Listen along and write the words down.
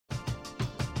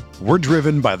We're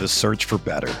driven by the search for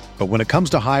better. But when it comes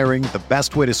to hiring, the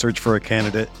best way to search for a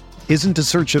candidate isn't to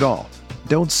search at all.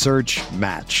 Don't search,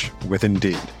 match with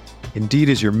Indeed. Indeed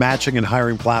is your matching and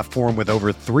hiring platform with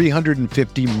over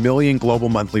 350 million global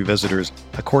monthly visitors,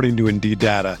 according to Indeed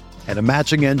data, and a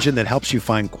matching engine that helps you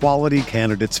find quality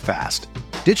candidates fast.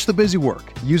 Ditch the busy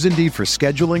work. Use Indeed for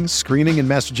scheduling, screening, and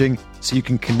messaging so you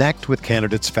can connect with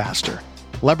candidates faster.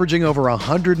 Leveraging over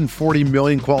 140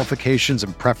 million qualifications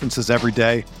and preferences every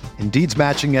day, Indeed's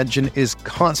matching engine is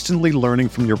constantly learning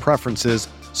from your preferences,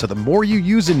 so the more you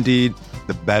use Indeed,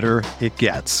 the better it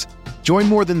gets. Join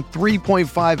more than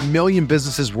 3.5 million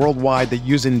businesses worldwide that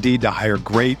use Indeed to hire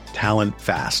great talent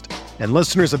fast. And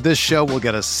listeners of this show will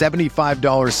get a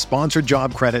 $75 sponsored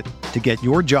job credit to get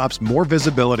your jobs more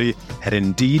visibility at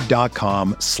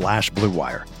Indeed.com/Blue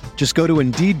Wire. Just go to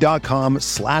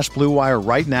Indeed.com/Blue Wire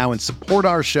right now and support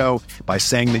our show by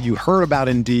saying that you heard about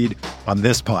Indeed on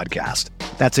this podcast.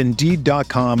 That's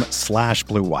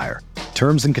Indeed.com/Blue Wire.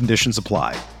 Terms and conditions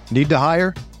apply. Need to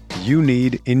hire? You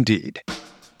need Indeed.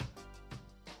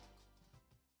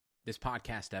 This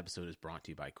podcast episode is brought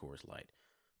to you by Coors Light.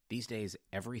 These days,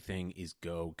 everything is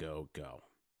go, go, go.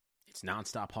 It's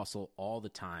nonstop hustle all the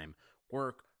time.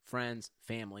 Work, friends,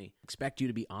 family, expect you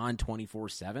to be on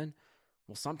 24/7.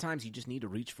 Well, sometimes you just need to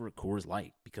reach for a Coors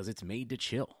Light because it's made to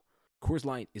chill. Coors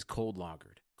Light is cold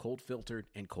lagered, cold filtered,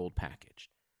 and cold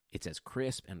packaged. It's as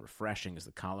crisp and refreshing as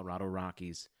the Colorado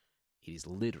Rockies. It is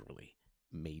literally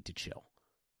made to chill.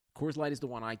 Coors Light is the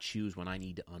one I choose when I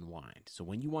need to unwind. So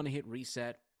when you want to hit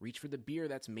reset, reach for the beer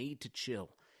that's made to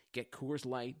chill. Get Coors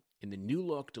Light in the new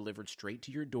look delivered straight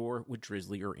to your door with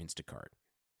Drizzly or Instacart.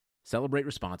 Celebrate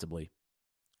responsibly.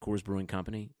 Coors Brewing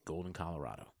Company, Golden,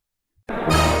 Colorado.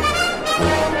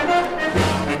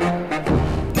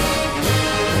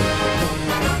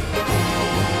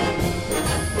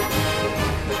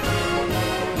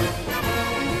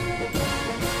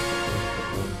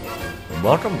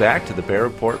 Welcome back to the Bear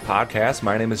Report podcast.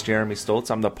 My name is Jeremy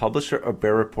Stoltz. I'm the publisher of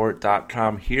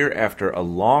BearReport.com, here after a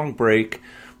long break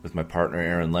with my partner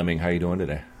Aaron Lemming. How you doing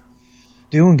today?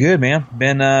 Doing good, man.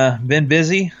 Been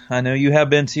busy. I know you have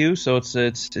been too. So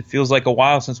it feels like a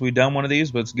while since we've done one of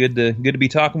these, but it's good to be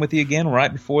talking with you again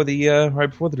right before the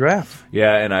draft.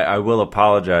 Yeah, and I will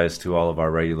apologize to all of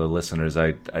our regular listeners.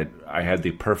 I had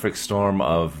the perfect storm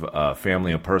of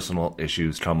family and personal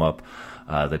issues come up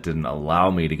that didn't allow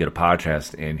me to get a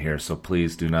podcast in here. So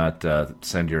please do not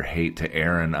send your hate to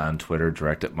Aaron on Twitter.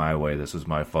 Direct it my way. This was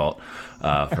my fault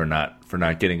for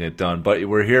not getting it done. But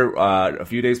we're here a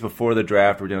few days before the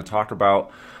draft. We're going to talk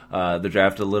about the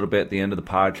draft a little bit at the end of the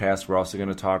podcast. We're also going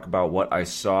to talk about what I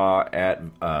saw at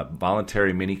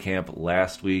voluntary minicamp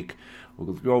last week.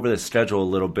 We'll go over the schedule a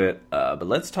little bit, but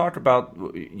let's talk about,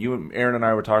 you and Aaron and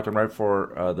I were talking right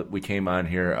before that we came on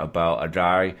here about a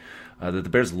guy that the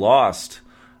Bears lost.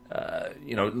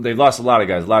 They've lost a lot of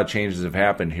guys. A lot of changes have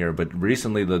happened here, but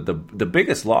recently the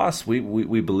biggest loss we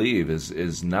believe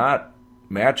is not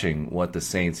matching what the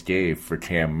Saints gave for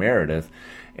Cam Meredith.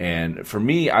 And for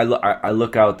me, I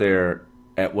look out there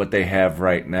at what they have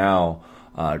right now,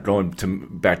 going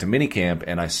back to minicamp,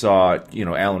 and I saw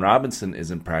Allen Robinson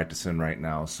isn't practicing right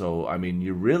now. So I mean,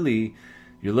 you're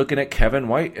looking at Kevin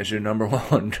White as your number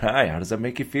one guy. How does that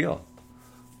make you feel?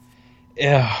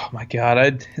 Oh my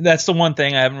God, that's the one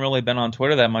thing. I haven't really been on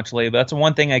Twitter that much lately, but that's the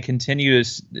one thing I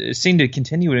seem to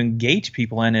continue to engage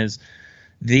people in is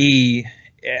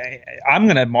I'm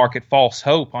going to market false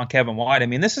hope on Kevin White. I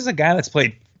mean, this is a guy that's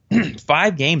played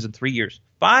 5 games in 3 years.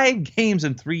 5 games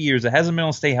in 3 years that hasn't been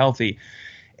able to stay healthy.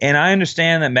 And I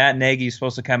understand that Matt Nagy is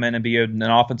supposed to come in and be an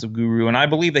offensive guru, and I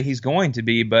believe that he's going to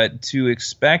be, but to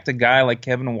expect a guy like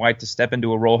Kevin White to step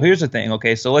into a role, here's the thing,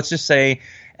 okay, so let's just say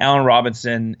Allen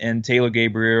Robinson and Taylor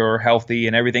Gabriel are healthy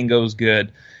and everything goes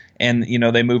good, and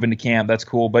they move into camp, that's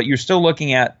cool, but you're still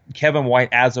looking at Kevin White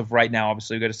as of right now.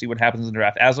 Obviously, we've got to see what happens in the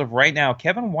draft. As of right now,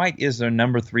 Kevin White is their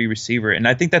number 3 receiver, and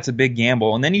I think that's a big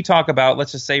gamble. And then you talk about,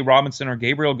 let's just say Robinson or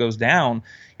Gabriel goes down,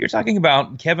 you're talking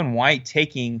about Kevin White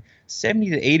taking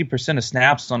 70 to 80% of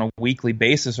snaps on a weekly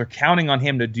basis, or counting on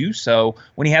him to do so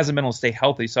when he hasn't been able to stay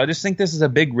healthy. So I just think this is a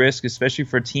big risk, especially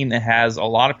for a team that has a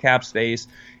lot of cap space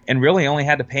and really only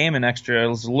had to pay him an extra, it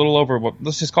was a little over,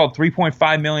 let's just call it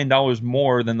 $3.5 million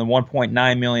more than the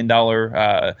 $1.9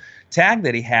 million tag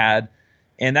that he had.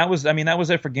 And that was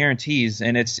it for guarantees.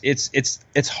 And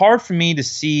it's hard for me to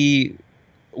see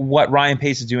what Ryan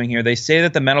Pace is doing here. They say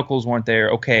that the medicals weren't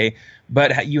there, okay,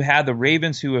 but you had the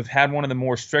Ravens, who have had one of the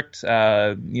more strict,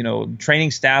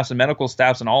 training staffs and medical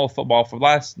staffs in all of football for the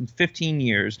last 15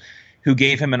 years. who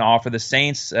gave him an offer. The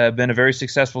Saints have been a very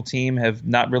successful team, have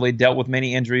not really dealt with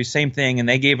many injuries. Same thing, and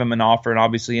they gave him an offer, and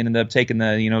obviously ended up taking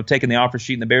the offer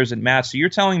sheet, and the Bears didn't match. So you're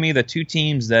telling me that two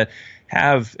teams that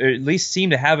have, or at least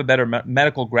seem to have a better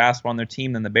medical grasp on their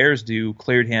team than the Bears do,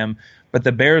 cleared him. But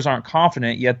the Bears aren't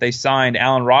confident, yet they signed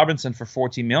Allen Robinson for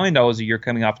 $14 million a year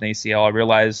coming off an ACL. I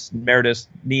realize Meredith's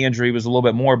knee injury was a little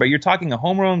bit more, but you're talking a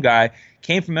homegrown guy,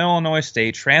 came from Illinois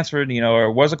State, transferred,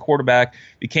 or was a quarterback,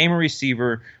 became a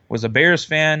receiver, was a Bears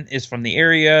fan, is from the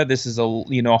area. This is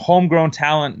a homegrown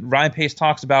talent. Ryan Pace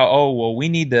talks about, we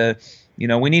need to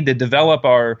develop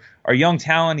our young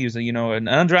talent. He was an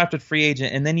undrafted free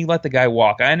agent, and then you let the guy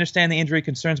walk. I understand the injury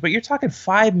concerns, but you're talking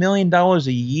 $5 million a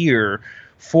year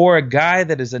for a guy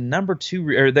that is a number two,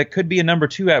 or that could be a number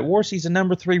two at worst. He's a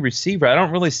number three receiver. I don't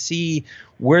really see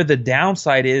where the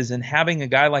downside is in having a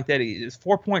guy like that. It's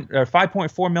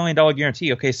 $5.4 million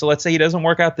guarantee. Okay, so let's say he doesn't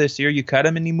work out this year. You cut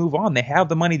him and you move on. They have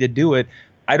the money to do it.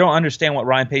 I don't understand what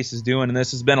Ryan Pace is doing, and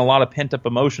this has been a lot of pent-up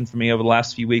emotion for me over the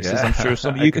last few weeks, as I'm sure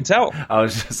some of you can tell. I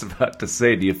was just about to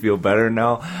say, do you feel better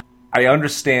now? I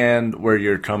understand where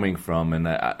you're coming from, and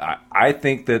I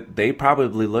think that they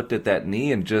probably looked at that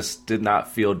knee and just did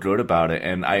not feel good about it.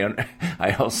 And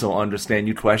I also understand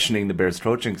you questioning the Bears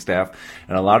coaching staff,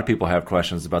 and a lot of people have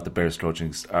questions about the Bears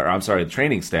the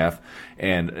training staff,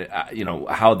 and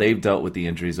how they've dealt with the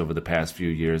injuries over the past few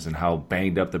years and how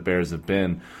banged up the Bears have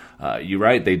been. You're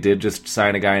right. They did just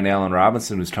sign a guy in Allen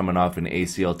Robinson who's coming off an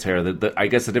ACL tear. I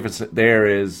guess the difference there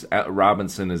is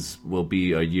Robinson will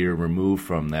be a year removed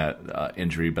from that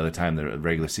injury by the time the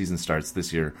regular season starts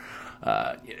this year.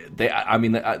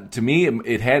 To me,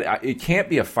 it can't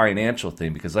be a financial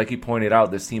thing because, like you pointed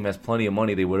out, this team has plenty of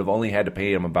money. They would have only had to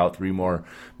pay him about $3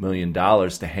 million more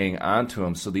to hang on to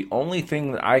him. So the only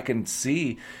thing that I can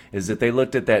see is that they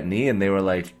looked at that knee and they were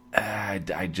like,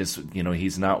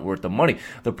 he's not worth the money.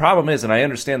 The problem is, and I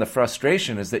understand the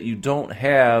frustration, is that you don't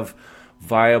have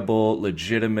viable,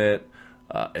 legitimate,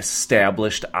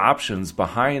 established options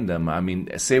behind them. I mean,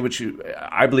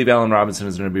 I believe Allen Robinson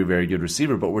is going to be a very good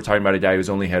receiver, but we're talking about a guy who's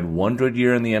only had one good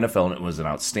year in the NFL, and it was an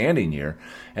outstanding year,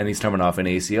 and he's coming off an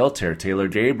ACL tear. Taylor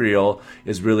Gabriel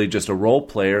is really just a role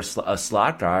player, a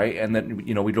slot guy, and then,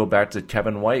 we go back to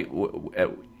Kevin White at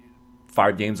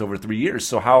 5 games over 3 years.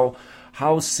 So how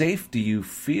safe do you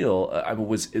feel?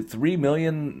 Was $3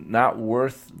 million not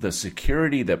worth the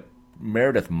security that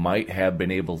Meredith might have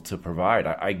been able to provide?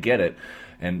 I get it.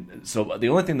 And so the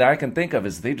only thing that I can think of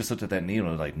is they just looked at that knee and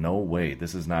was like, no way,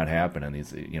 this is not happening.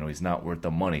 He's not worth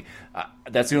the money.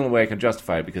 That's the only way I can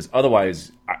justify it, because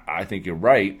otherwise I think you're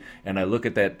right. And I look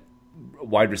at that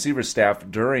wide receiver staff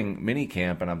during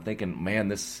minicamp and I'm thinking, man,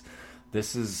 this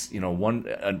is,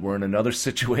 we're in another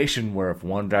situation where if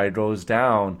one guy goes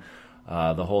down,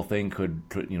 the whole thing could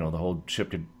the whole ship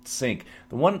could sink.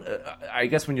 The one, I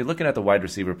guess, when you're looking at the wide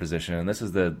receiver position, and this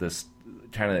is this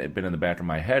kind of been in the back of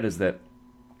my head, is that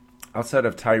outside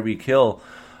of Tyreek Hill,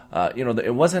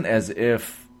 it wasn't as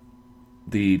if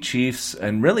the Chiefs,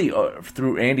 and really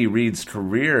through Andy Reid's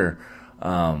career,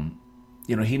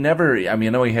 he never. I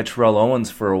know he had Terrell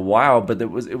Owens for a while, but it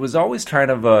was always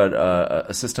kind of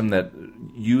a system that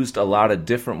used a lot of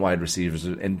different wide receivers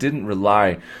and didn't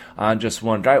rely on just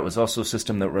one guy. It was also a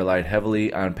system that relied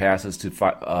heavily on passes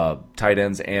to tight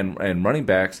ends and running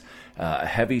backs, a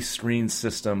heavy screen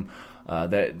system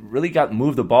that really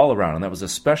moved the ball around, and that was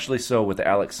especially so with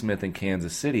Alex Smith in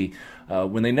Kansas City.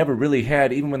 When they never really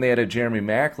had, even when they had a Jeremy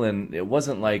Maclin, it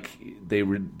wasn't like they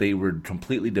were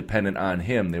completely dependent on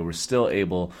him. They were still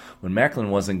able, when Maclin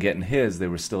wasn't getting his, they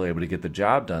were still able to get the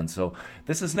job done. So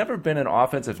this has never been an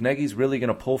offense, if Nagy's really going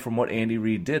to pull from what Andy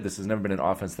Reid did, this has never been an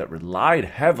offense that relied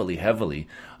heavily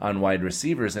on wide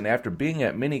receivers. And after being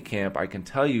at minicamp, I can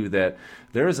tell you that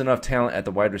there is enough talent at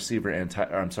the wide receiver at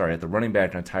the running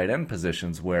back and tight end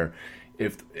positions where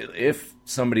if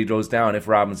somebody goes down, if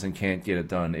Robinson can't get it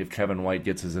done, if Kevin White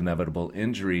gets his inevitable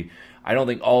injury, I don't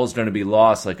think all is going to be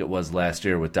lost like it was last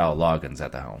year with Dow Loggins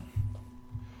at the helm.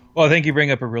 Well, I think you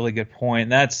bring up a really good point.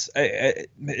 That's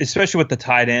especially with the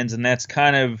tight ends, and that's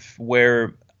kind of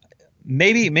where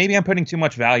maybe I'm putting too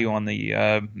much value on the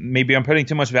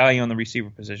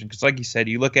receiver position, because, like you said,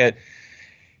 you look at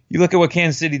what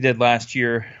Kansas City did last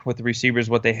year with the receivers,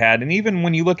 what they had. And even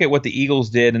when you look at what the Eagles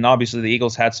did, and obviously the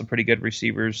Eagles had some pretty good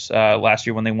receivers last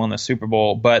year when they won the Super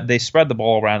Bowl, but they spread the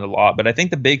ball around a lot. But I think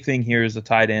the big thing here is the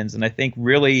tight ends. And I think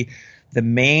really the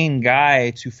main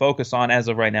guy to focus on as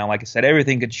of right now, like I said,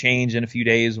 everything could change in a few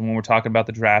days when we're talking about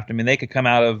the draft. I mean, they could come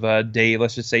out of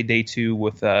let's just say day 2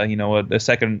 with a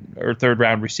second or third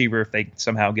round receiver if they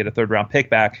somehow get a third round pick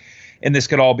back. And this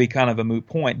could all be kind of a moot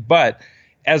point. But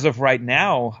as of right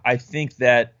now, I think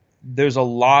that there's a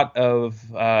lot of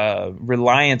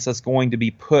reliance that's going to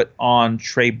be put on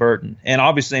Trey Burton. And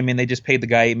obviously, I mean, they just paid the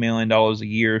guy $8 million a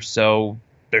year, so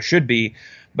there should be.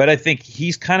 But I think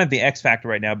he's kind of the X factor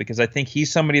right now, because I think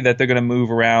he's somebody that they're going to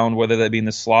move around, whether that be in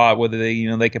the slot, whether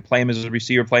they could play him as a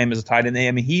receiver, play him as a tight end.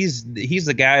 I mean, he's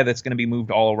the guy that's going to be moved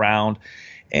all around,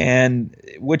 and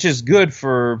which is good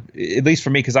for, at least for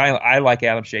me, because I like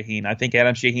Adam Shaheen. I think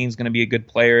Adam Shaheen's going to be a good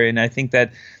player, and I think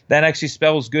that actually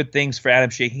spells good things for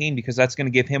Adam Shaheen, because that's going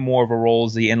to give him more of a role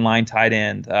as the inline tight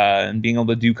end, and being able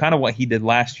to do kind of what he did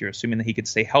last year, assuming that he could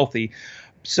stay healthy.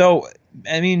 So,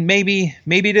 I mean, maybe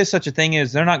it is such a thing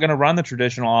as they're not going to run the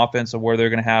traditional offense of where they're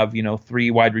going to have,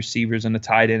 3 wide receivers and a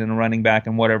tight end and a running back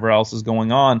and whatever else is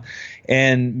going on.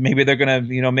 And maybe they're going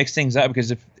to, mix things up,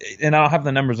 because and I don't have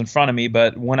the numbers in front of me,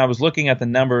 but when I was looking at the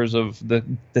numbers of the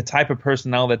type of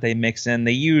personnel that they mix in,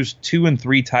 they used 2 and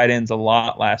 3 tight ends a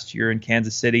lot last year in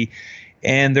Kansas City.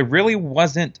 And there really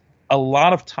wasn't a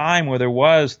lot of time where there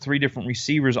was 3 different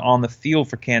receivers on the field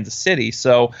for Kansas City.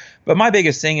 So, but my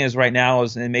biggest thing is right now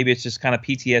is, and maybe it's just kind of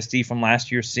PTSD from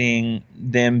last year, seeing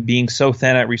them being so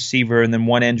thin at receiver, and then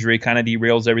one injury kind of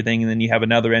derails everything, and then you have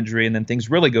another injury, and then things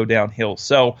really go downhill.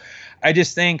 So I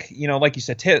just think, like you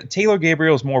said, Taylor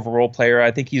Gabriel is more of a role player.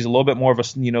 I think he's a little bit more of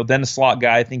a, than a slot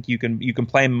guy. I think you can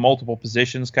play him in multiple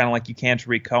positions, kind of like you can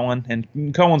Tariq Cohen.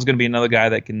 And Cohen's going to be another guy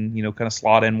that can, kind of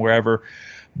slot in wherever.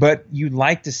 But you'd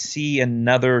like to see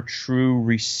another true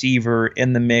receiver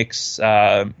in the mix,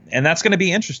 and that's going to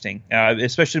be interesting,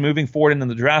 especially moving forward into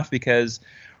the draft, because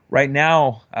right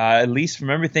now, at least from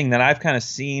everything that I've kind of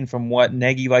seen from what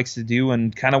Nagy likes to do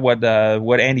and kind of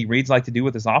what Andy Reid's like to do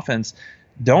with his offense,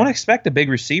 don't expect a big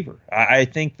receiver. I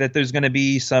think that there's going to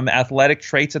be some athletic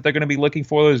traits that they're going to be looking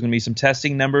for. There's going to be some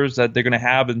testing numbers that they're going to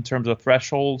have in terms of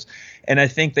thresholds. And I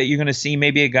think that you're going to see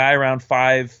maybe a guy around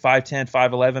 5'10",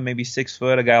 5'11", maybe 6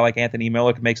 foot. A guy like Anthony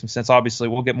Miller could make some sense. Obviously,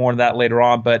 we'll get more into that later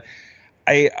on. But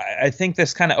I think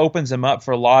this kind of opens them up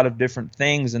for a lot of different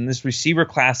things. And this receiver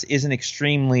class isn't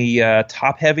extremely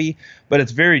top heavy, but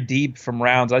it's very deep from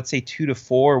rounds, I'd say 2 to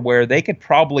 4, where they could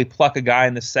probably pluck a guy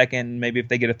in the second, maybe if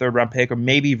they get a 3rd round pick, or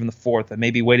maybe even the 4th, and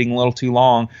maybe waiting a little too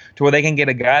long, to where they can get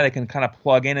a guy that can kind of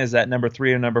plug in as that number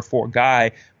 3 or number 4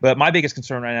 guy. But my biggest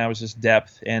concern right now is just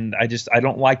depth. And I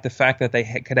don't like the fact that they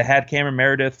could have had Cameron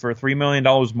Meredith for $3 million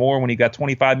more when he got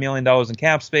 $25 million in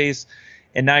cap space.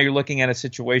 And now you're looking at a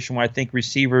situation where I think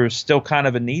receiver is still kind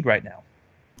of a need right now.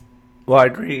 Well, I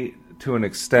agree to an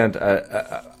extent.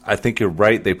 I think you're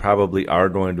right. They probably are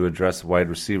going to address the wide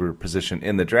receiver position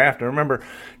in the draft. And remember,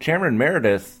 Cameron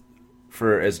Meredith,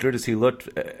 for as good as he looked,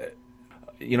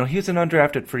 he's an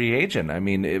undrafted free agent. I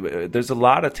mean, there's a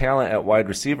lot of talent at wide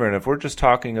receiver. And if we're just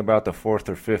talking about the 4th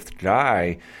or 5th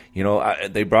guy,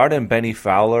 they brought in Benny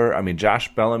Fowler. I mean,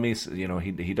 Josh Bellamy,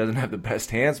 he doesn't have the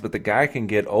best hands, but the guy can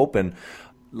get open.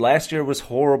 Last year was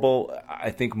horrible, I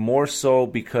think more so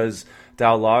because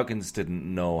Dow Loggins didn't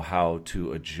know how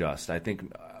to adjust. I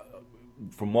think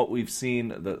from what we've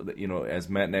seen, as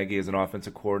Matt Nagy as an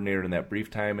offensive coordinator in that brief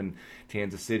time in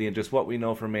Kansas City, and just what we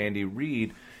know from Andy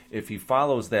Reid, if he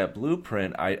follows that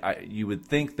blueprint, you would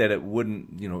think that it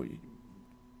wouldn't,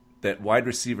 that wide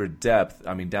receiver depth,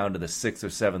 down to the 6th or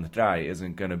 7th guy,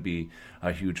 isn't going to be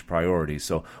a huge priority.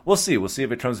 So we'll see. We'll see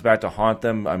if it comes back to haunt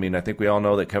them. I think we all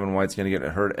know that Kevin White's going to get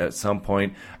hurt at some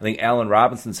point. I think Allen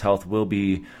Robinson's health will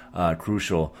be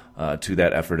crucial to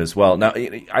that effort as well. Now,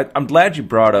 I'm glad you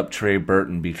brought up Trey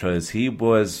Burton, because he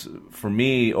was, for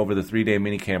me, over the 3-day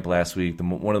minicamp last week,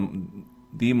 one of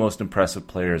the most impressive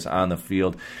players on the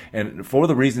field. And for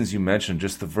the reasons you mentioned,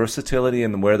 just the versatility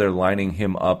and where they're lining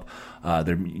him up.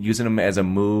 They're using him as a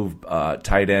move,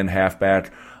 tight end,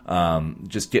 halfback,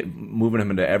 just moving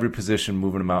him into every position,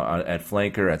 moving him out at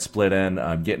flanker, at split end,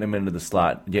 getting him into the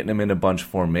slot, getting him into bunch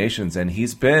formations. And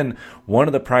he's been one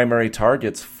of the primary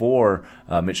targets for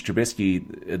Mitch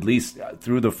Trubisky, at least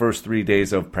through the first 3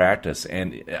 days of practice.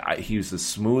 And he's a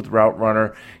smooth route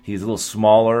runner. He's a little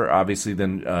smaller, obviously,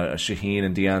 than Shaheen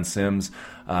and Deion Sims.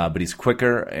 But he's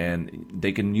quicker, and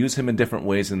they can use him in different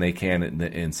ways than they can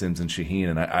in Sims and Shaheen.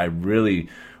 And I really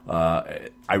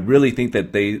think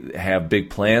that they have big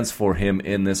plans for him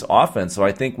in this offense. So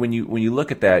I think when you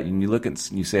look at that and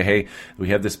you say, hey, we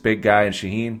have this big guy in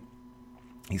Shaheen,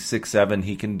 He's 6'7".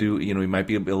 He can do, he might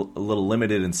be a little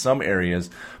limited in some areas,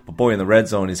 but boy, in the red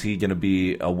zone, is he going to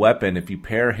be a weapon if you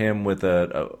pair him with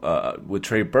with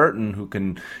Trey Burton, who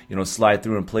can, slide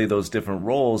through and play those different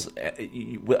roles.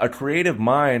 A creative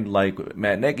mind like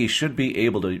Matt Nagy should be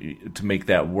able to make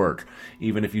that work,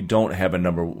 even if you don't have a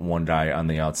number one guy on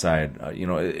the outside.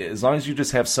 As long as you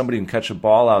just have somebody who can catch a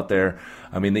ball out there.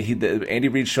 I mean, Andy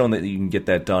Reid's shown that you can get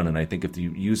that done, and I think if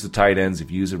you use the tight ends,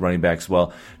 if you use the running backs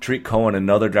well, Tariq Cohen,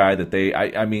 another guy that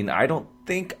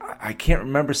I can't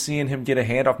remember seeing him get a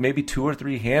handoff, maybe 2 or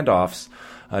 3 handoffs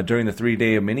during the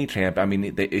 3-day minicamp. I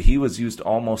mean, he was used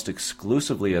almost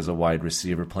exclusively as a wide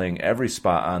receiver, playing every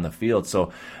spot on the field.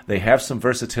 So they have some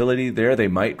versatility there. They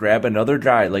might grab another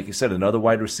guy, like you said, another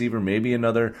wide receiver, maybe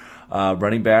another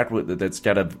running back that's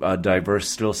got a diverse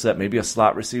skill set, maybe a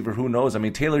slot receiver. Who knows? I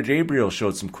mean, Taylor Gabriel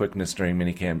showed some quickness during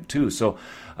minicamp too. So,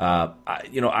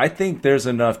 I think there's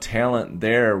enough talent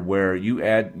there where you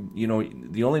add,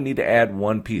 you only need to add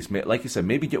one piece. Like you said,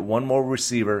 maybe get one more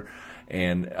receiver,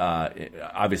 and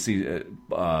obviously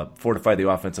fortify the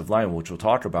offensive line, which we'll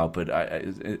talk about. But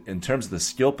in terms of the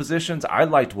skill positions, I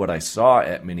liked what I saw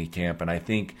at minicamp, and I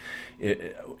think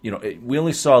we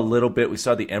only saw a little bit. We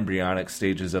saw the embryonic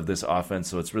stages of this offense,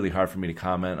 so it's really hard for me to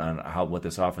comment on what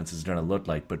this offense is going to look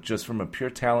like. But just from a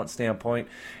pure talent standpoint,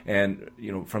 and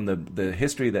from the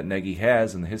history that Nagy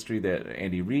has and the history that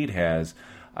Andy Reid has,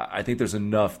 I think there's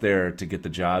enough there to get the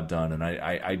job done. And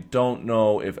I don't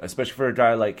know if, especially for a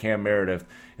guy like Cam Meredith,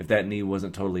 if that knee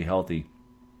wasn't totally healthy,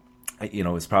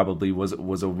 it's probably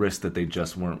was a risk that they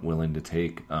just weren't willing to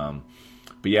take. But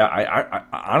yeah, I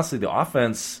honestly, the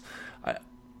offense,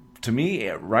 to me,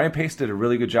 Ryan Pace did a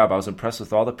really good job. I was impressed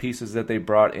with all the pieces that they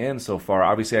brought in so far.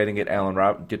 Obviously, I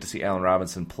didn't get to see Allen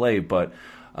Robinson play, but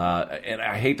and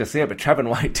I hate to say it, but Trevin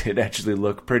White did actually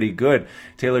look pretty good.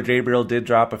 Taylor Gabriel did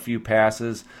drop a few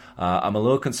passes. I'm a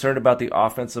little concerned about the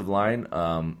offensive line.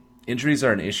 Injuries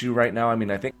are an issue right now. I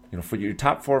mean, I think for your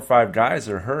top 4 or 5 guys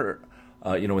are hurt.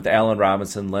 With Allen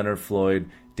Robinson, Leonard Floyd,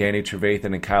 Danny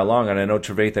Trevathan, and Kyle Long. And I know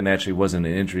Trevathan actually wasn't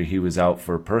an injury; he was out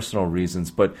for personal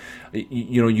reasons. But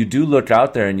you do look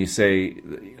out there and you say,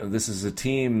 this is a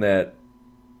team that,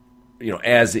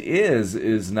 as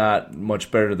is not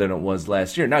much better than it was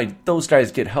last year. Now those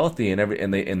guys get healthy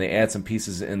and they add some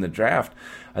pieces in the draft.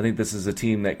 I think this is a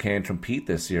team that can compete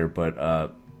this year, but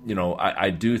I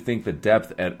do think the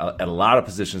depth at a lot of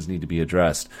positions need to be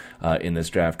addressed in this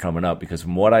draft coming up, because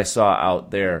from what I saw out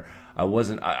there, I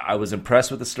was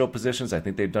impressed with the skill positions. I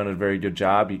think they've done a very good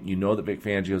job. You know that Vic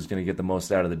Fangio is going to get the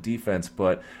most out of the defense,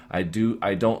 but I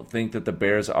don't think that the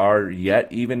Bears are yet,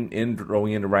 even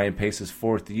going into Ryan Pace's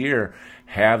 4th year,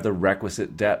 have the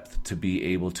requisite depth to be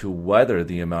able to weather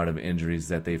the amount of injuries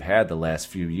that they've had the last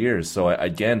few years. So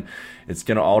again, it's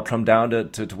going to all come down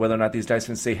to whether or not these guys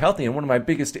can stay healthy. And one of my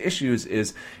biggest issues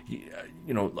is,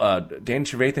 Danny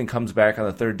Trevathan comes back on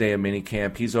the 3rd day of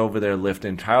minicamp. He's over there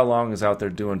lifting. Kyle Long is out there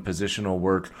doing positional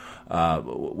work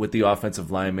with the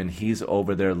offensive linemen. He's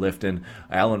over there lifting.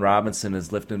 Allen Robinson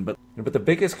is lifting. But the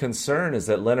biggest concern is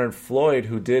that Leonard Floyd,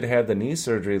 who did have the knee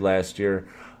surgery last year,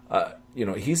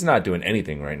 he's not doing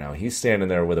anything right now. He's standing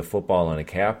there with a football and a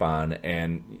cap on,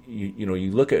 and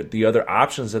you look at the other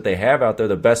options that they have out there.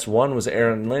 The best one was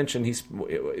Aaron Lynch, and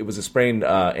it was a sprained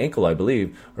ankle, I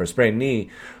believe, or a sprained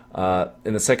knee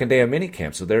in the 2nd day of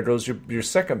minicamp. So there goes your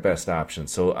second best option.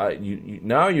 So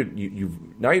now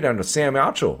you're down to Sam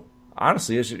Alcho.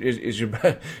 Honestly, is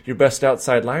your best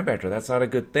outside linebacker. That's not a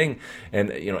good thing.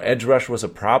 And edge rush was a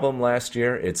problem last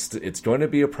year. It's going to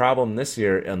be a problem this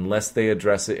year unless they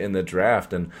address it in the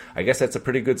draft. And I guess that's a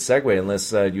pretty good segue,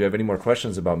 unless you have any more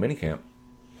questions about minicamp.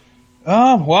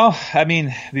 Well, I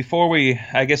mean, before we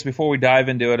dive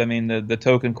into it, I mean, the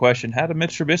token question: how did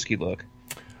Mitch Trubisky look?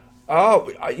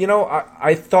 Oh,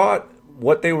 I thought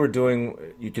what they were doing,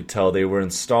 you could tell they were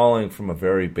installing from a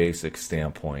very basic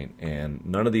standpoint, and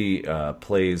none of the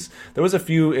plays. There was a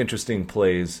few interesting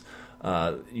plays.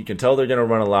 You can tell they're going to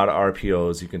run a lot of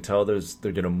RPOs. You can tell they're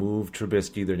going to move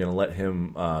Trubisky. They're going to let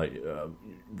him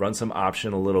run some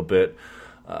option a little bit.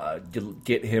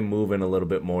 Get him moving a little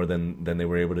bit more than they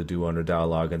were able to do under Dow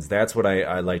Loggins. That's what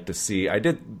I like to see.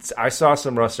 I saw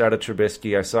some rust out of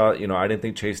Trubisky. I saw, I didn't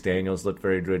think Chase Daniels looked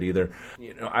very good either.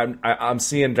 I'm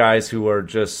seeing guys who are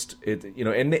just,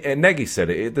 and Nagy said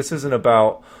it. This isn't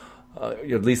about,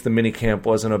 at least the minicamp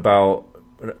wasn't about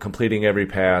completing every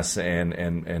pass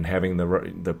and having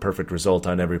the perfect result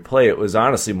on every play. It was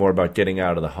honestly more about getting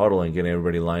out of the huddle and getting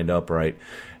everybody lined up right.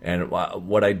 And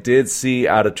what I did see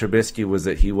out of Trubisky was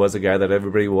that he was a guy that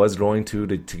everybody was going to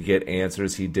get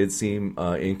answers. He did seem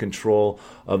in control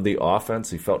of the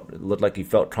offense. Looked like he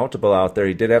felt comfortable out there.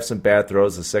 He did have some bad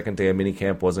throws. The second day of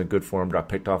minicamp wasn't good for him. Got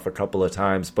picked off a couple of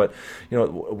times. But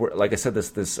like I said,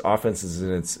 this offense is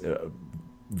in its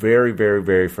very, very,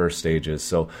 very first stages.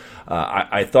 So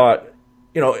I thought,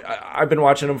 I've been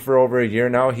watching him for over a year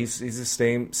now. He's the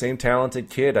same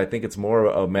talented kid. I think it's more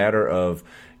a matter of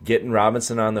getting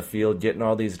Robinson on the field, getting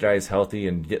all these guys healthy,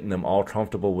 and getting them all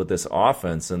comfortable with this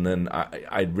offense. And then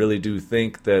I really do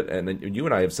think that, and you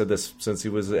and I have said this since he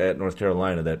was at North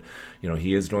Carolina, that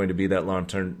he is going to be that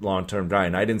long-term guy.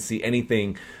 And I didn't see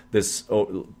anything this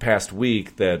past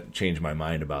week that changed my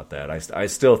mind about that. I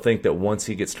still think that once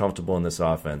he gets comfortable in this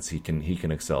offense, he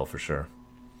can excel for sure.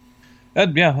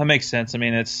 That makes sense. I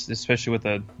mean, it's especially with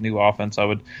a new offense, I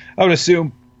would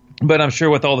assume. But I'm sure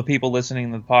with all the people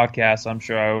listening to the podcast, I'm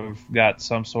sure I've got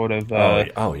some sort of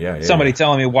somebody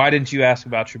telling me, why didn't you ask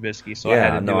about Trubisky? So I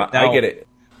had to do it. I get it.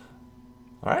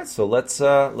 All right, so let's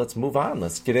move on.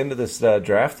 Let's get into this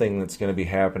draft thing that's going to be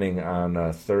happening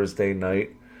on Thursday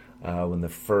night when the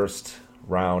first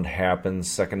round happens.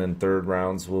 Second and third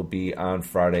rounds will be on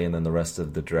Friday, and then the rest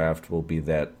of the draft will be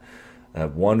that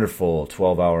wonderful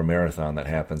 12-hour marathon that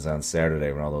happens on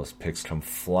Saturday when all those picks come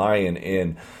flying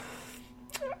in.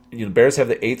 The Bears have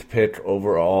the 8th pick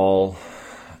overall.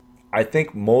 I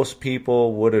think most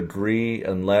people would agree,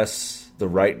 unless the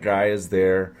right guy is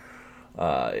there,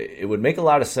 it would make a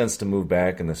lot of sense to move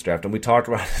back in this draft. And we talk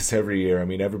about this every year. I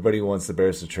mean, everybody wants the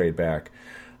Bears to trade back.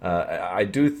 I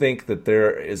do think that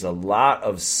there is a lot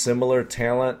of similar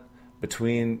talent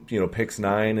between picks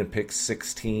 9 and pick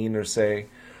 16, or say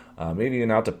maybe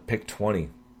even out to pick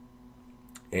 20.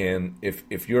 And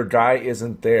if your guy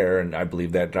isn't there, and I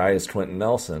believe that guy is Quentin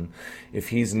Nelson, if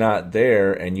he's not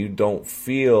there and you don't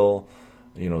feel,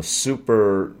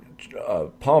 super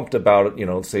pumped about,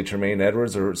 say Tremaine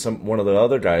Edwards or one of the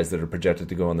other guys that are projected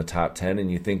to go in the top 10,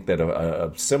 and you think that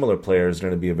a similar player is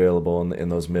going to be available in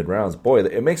those mid rounds, boy,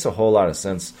 it makes a whole lot of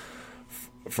sense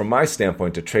from my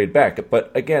standpoint to trade back.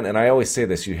 But again, and I always say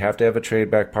this, you have to have a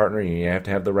trade back partner, and you have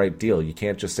to have the right deal. You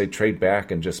can't just say trade back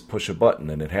and just push a button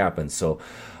and it happens. So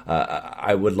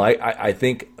I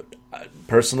think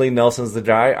personally Nelson's the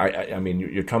guy. I mean,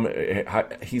 you're coming.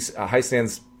 He's high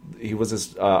stands. He was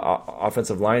his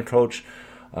offensive line coach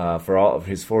for all of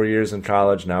his 4 years in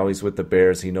college. Now he's with the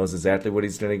Bears. He knows exactly what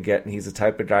he's going to get, and he's the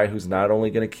type of guy who's not only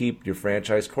going to keep your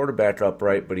franchise quarterback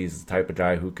upright, but he's the type of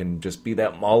guy who can just be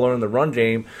that mauler in the run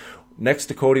game next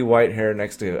to Cody Whitehair,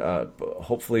 next to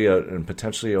hopefully and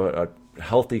potentially a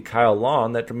healthy Kyle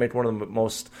Long that can make one of the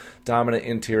most dominant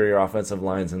interior offensive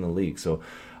lines in the league. So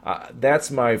that's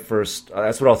my first.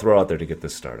 That's what I'll throw out there to get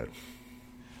this started.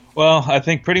 Well, I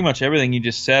think pretty much everything you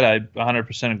just said, I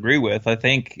 100% agree with. I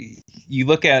think you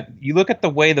look at the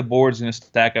way the board's going to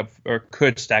stack up, or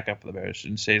could stack up for the Bears. I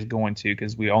shouldn't say is going to,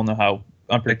 because we all know how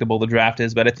unpredictable the draft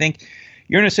is. But I think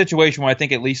you're in a situation where I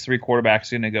think at least 3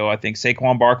 quarterbacks are going to go. I think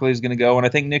Saquon Barkley is going to go, and I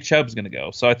think Nick Chubb is going to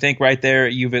go. So I think right there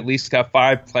you've at least got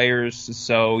 5 players.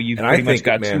 So you've pretty much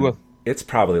got 2. It's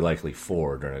probably likely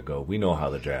 4 are going to go. We know how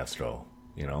the drafts go.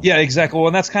 Yeah, exactly. Well,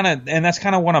 and that's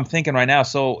kind of what I'm thinking right now.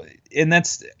 So, and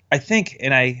that's, I think,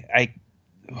 and I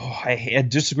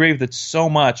disagree with it so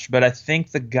much, but I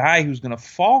think the guy who's going to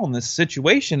fall in this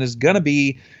situation is going to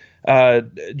be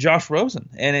Josh Rosen,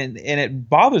 and it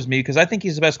bothers me because I think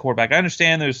he's the best quarterback. I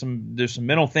understand there's some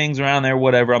mental things around there,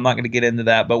 whatever. I'm not going to get into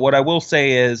that, but what I will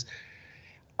say is,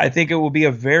 I think it will be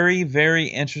a very, very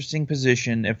interesting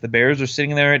position if the Bears are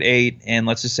sitting there at 8 and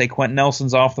let's just say Quentin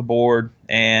Nelson's off the board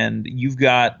and you've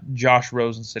got Josh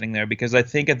Rosen sitting there, because I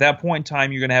think at that point in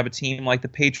time you're going to have a team like the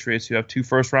Patriots who have 2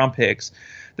 first-round picks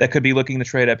that could be looking to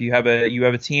trade up. You have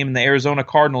a team in the Arizona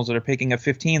Cardinals that are picking at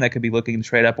 15 that could be looking to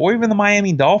trade up, or even the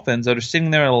Miami Dolphins that are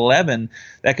sitting there at 11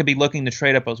 that could be looking to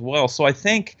trade up as well. So I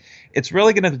think it's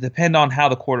really going to depend on how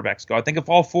the quarterbacks go. I think if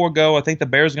all 4 go, I think the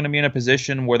Bears are going to be in a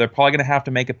position where they're probably going to have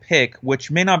to make a pick,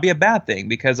 which may not be a bad thing,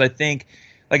 because I think,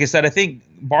 like I said, I think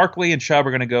Barkley and Chubb are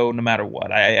going to go no matter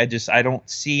what. I don't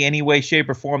see any way, shape,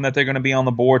 or form that they're going to be on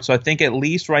the board. So I think at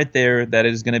least right there that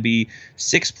is going to be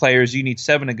 6 players. You need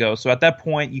 7 to go. So at that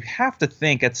point, you have to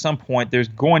think at some point there's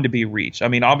going to be a reach. I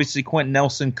mean, obviously Quentin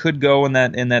Nelson could go in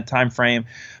that time frame,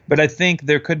 but I think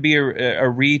there could be a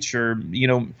reach, or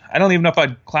I don't even know if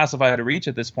I'd classify it a reach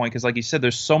at this point, because like you said,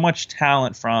 there's so much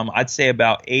talent from, I'd say,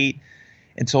 about 8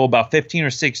 until about 15 or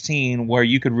 16, where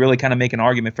you could really kind of make an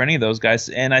argument for any of those guys.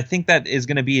 And I think that is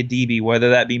going to be a DB,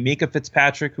 whether that be Mika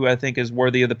Fitzpatrick, who I think is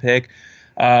worthy of the pick,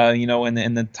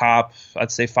 in the top,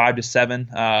 I'd say 5 to 7,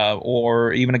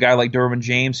 or even a guy like Derwin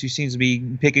James, who seems to be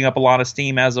picking up a lot of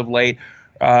steam as of late.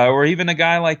 Or even a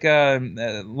guy like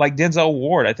Denzel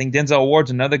Ward. I think Denzel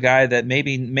Ward's another guy that may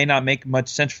not make much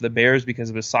sense for the Bears because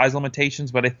of his size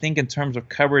limitations, but I think in terms of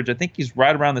coverage, I think he's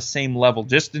right around the same level,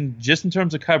 just in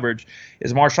terms of coverage,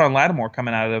 as Marshawn Lattimore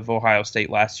coming out of Ohio State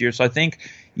last year. So I think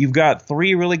you've got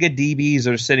 3 really good DBs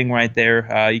that are sitting right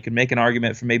there. You can make an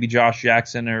argument for maybe Josh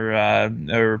Jackson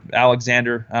or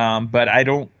Alexander, but I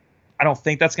don't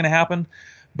think that's going to happen.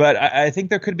 But I think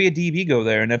there could be a DB go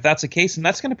there. And if that's the case, and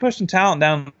that's going to push some talent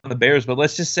down on the Bears. But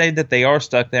let's just say that they are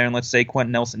stuck there, and let's say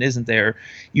Quentin Nelson isn't there.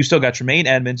 You still got Tremaine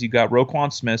Edmonds. You've got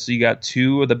Roquan Smith. So you got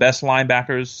 2 of the best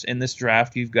linebackers in this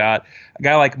draft. You've got a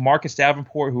guy like Marcus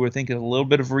Davenport, who I think is a little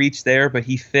bit of reach there, but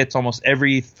he fits almost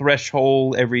every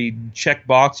threshold, every check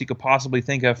box you could possibly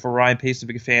think of for Ryan Pace and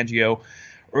Vic Fangio.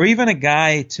 Or even a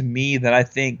guy, to me, that I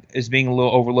think is being a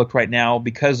little overlooked right now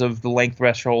because of the length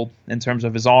threshold in terms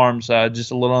of his arms,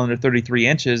 just a little under 33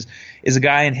 inches, is a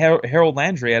guy in Harold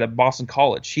Landry out of Boston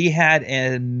College. He had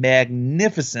a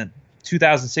magnificent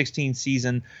 2016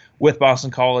 season with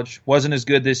Boston College. Wasn't as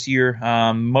good this year.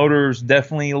 Motor's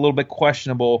definitely a little bit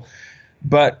questionable.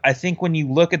 But I think when you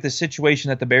look at the situation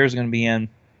that the Bears are going to be in,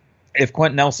 if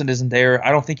Quentin Nelson isn't there,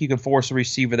 I don't think you can force a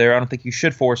receiver there. I don't think you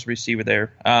should force a receiver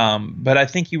there. But I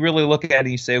think you really look at it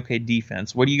and you say, okay,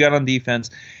 defense. What do you got on defense?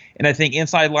 And I think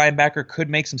inside linebacker could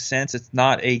make some sense. It's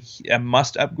not a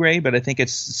must upgrade, but I think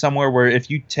it's somewhere where if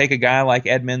you take a guy like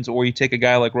Edmonds or you take a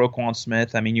guy like Roquan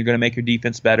Smith, I mean, you're going to make your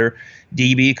defense better.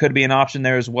 DB could be an option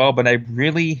there as well. But I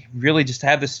really, really just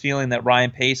have this feeling that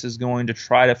Ryan Pace is going to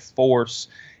try to force,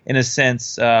 in a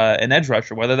sense, an edge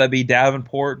rusher, whether that be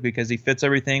Davenport because he fits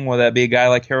everything, whether that be a guy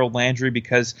like Harold Landry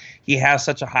because he has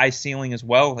such a high ceiling as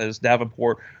well as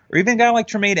Davenport, or even a guy like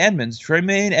Tremaine Edmonds.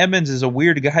 Tremaine Edmonds is a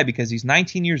weird guy because he's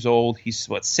 19 years old. He's,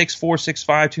 6'4",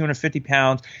 6'5", 250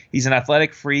 pounds. He's an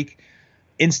athletic freak.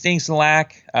 Instincts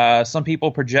lack. Some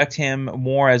people project him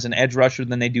more as an edge rusher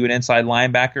than they do an inside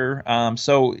linebacker.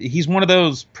 So he's one of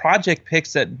those project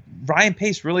picks that Ryan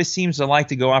Pace really seems to like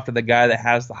to go after the guy that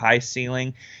has the high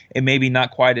ceiling and maybe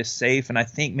not quite as safe. And I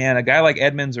think, man, a guy like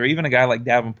Edmonds or even a guy like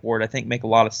Davenport, I think make a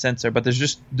lot of sense there. But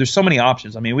there's so many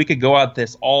options. I mean, we could go at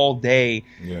this all day,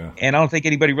 and I don't think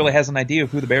anybody really has an idea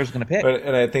of who the Bears are going to pick.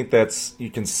 And I think you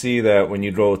can see that when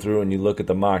you go through and you look at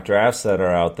the mock drafts that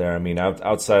are out there. I mean,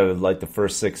 outside of like the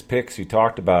first 6 picks you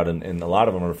talked about, and a lot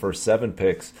of them are the first 7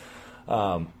 picks.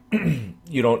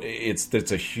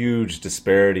 It's a huge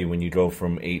disparity when you go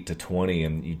from 8 to 20,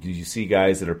 and you see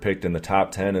guys that are picked in the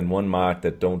top 10 in one mock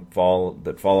that fall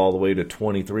all the way to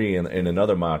 23 in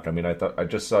another mock. I mean, I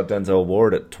just saw Denzel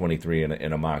Ward at 23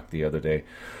 in a mock the other day.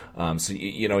 So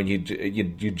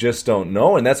you just don't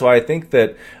know, and that's why I think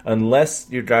that unless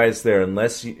your guy's there,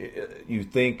 unless you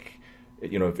think,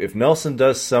 if Nelson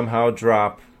does somehow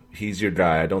drop, he's your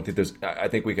guy. I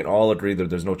think we can all agree that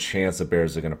there's no chance the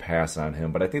Bears are going to pass on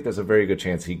him, but I think there's a very good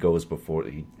chance he goes before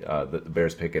the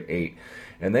Bears pick at 8.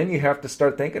 And then you have to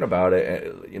start thinking about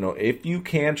it, if you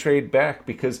can trade back,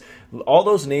 because all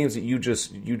those names that you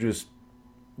just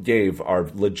gave are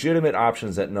legitimate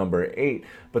options at number 8,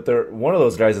 but one of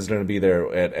those guys is going to be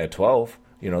there at 12.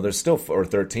 There's still, or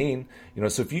 13.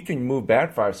 So if you can move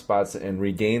back 5 spots and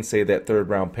regain, say, that 3rd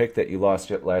round pick that you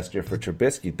lost last year for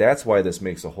Trubisky, that's why this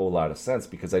makes a whole lot of sense,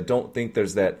 because I don't think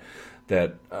there's that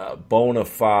bona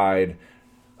fide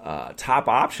top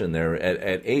option there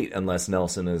at 8 unless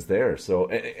Nelson is there. So,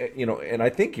 and I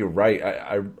think you're right.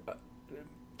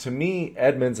 To me,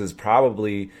 Edmonds is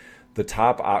probably the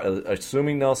top,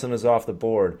 assuming Nelson is off the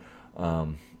board.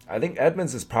 I think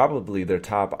Edmonds is probably their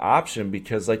top option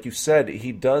because, like you said,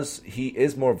 he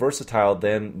is more versatile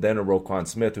than a Roquan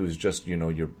Smith, who's just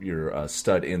your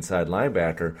stud inside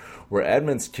linebacker. Where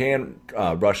Edmonds can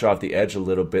rush off the edge a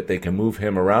little bit, they can move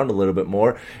him around a little bit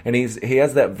more, and he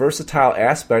has that versatile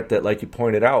aspect that, like you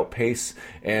pointed out, Pace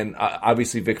and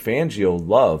obviously Vic Fangio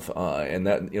love, and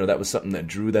that was something that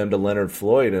drew them to Leonard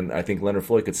Floyd, and I think Leonard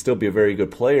Floyd could still be a very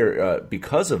good player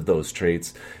because of those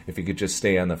traits if he could just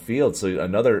stay on the field. So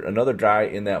another guy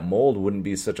in that mold wouldn't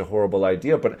be such a horrible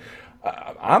idea. But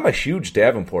I'm a huge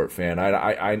Davenport fan.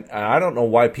 I don't know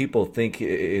why people think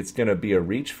it's going to be a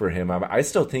reach for him. I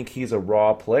still think he's a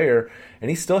raw player, and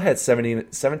he still had 17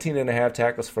 and a half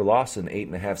tackles for loss and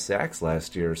 8.5 sacks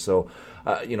last year. So,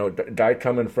 guy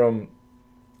coming from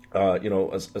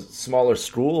a smaller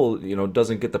school,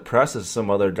 doesn't get the press as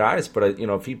some other guys. But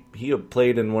if he had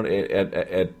played in one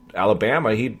at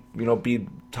Alabama, he'd be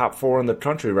top 4 in the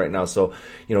country right now. So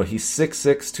he's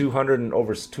 6'6", 200 and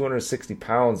over 260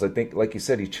 pounds. I think, like you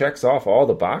said, he checks off all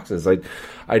the boxes.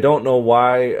 I don't know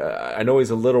why. I know he's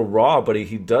a little raw, but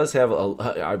he does have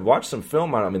I've watched some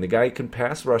film on him. I mean, the guy can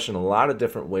pass rush in a lot of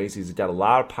different ways. He's got a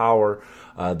lot of power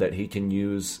that he can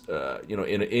use,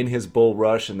 in his bull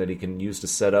rush, and that he can use to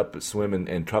set up, swim,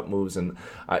 and trap moves. And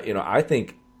I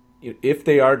think if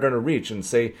they are going to reach and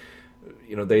say,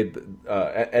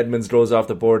 Edmonds goes off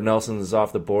the board, Nelson is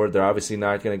off the board, they're obviously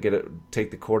not going to take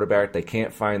the quarterback. They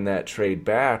can't find that trade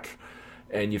back,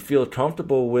 and you feel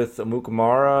comfortable with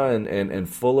Amukamara and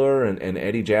Fuller and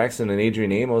Eddie Jackson and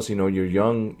Adrian Amos, your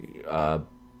young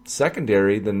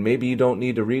secondary, then maybe you don't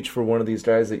need to reach for one of these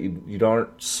guys that you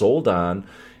aren't sold on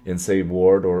in, say,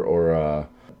 Ward or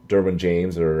Derwin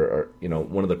James or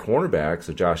one of the cornerbacks,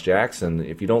 or Josh Jackson.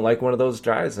 If you don't like one of those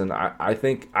guys, then I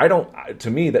think to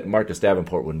me that Marcus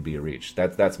Davenport wouldn't be a reach.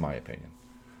 That's my opinion.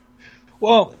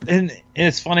 Well, and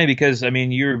it's funny because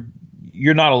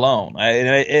you're not alone.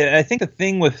 I think the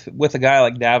thing with a guy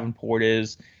like Davenport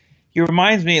is he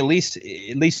reminds me, at least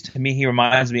to me, he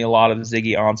reminds me a lot of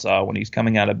Ziggy Ansah when he's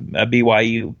coming out of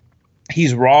BYU.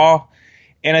 He's raw.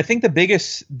 And I think the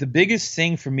biggest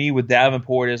thing for me with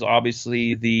Davenport is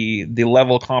obviously the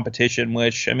level of competition,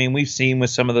 which we've seen with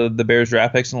some of the Bears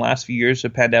draft picks in the last few years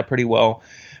have panned out pretty well.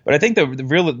 But I think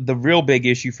the real big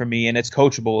issue for me, and it's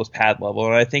coachable, is pad level.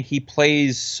 And I think he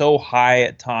plays so high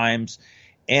at times,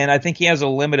 and I think he has a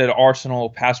limited arsenal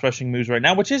of pass rushing moves right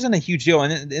now, which isn't a huge deal.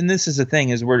 And this is the thing,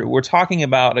 is we're talking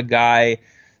about a guy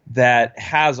that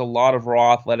has a lot of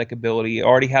raw athletic ability,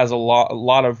 already has a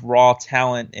lot of raw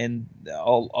talent, and a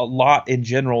lot in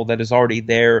general that is already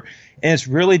there. And it's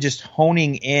really just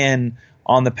honing in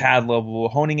on the pad level,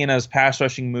 honing in on his pass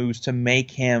rushing moves to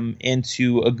make him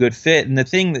into a good fit. And the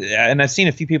thing, and I've seen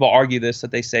a few people argue this,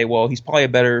 that they say, well, he's probably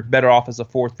better off as a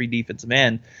 4-3 defensive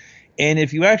end. And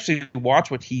if you actually watch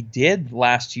what he did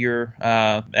last year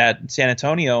at San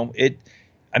Antonio,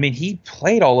 he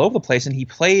played all over the place, and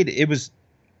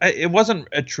it wasn't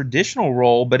a traditional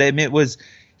role, but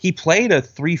he played a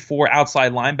 3-4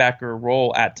 outside linebacker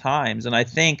role at times. And I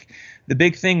think the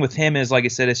big thing with him is, like I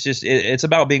said, it's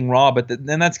about being raw. But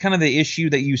then that's kind of the issue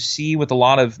that you see with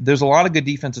there's a lot of good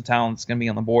defensive talent that's going to be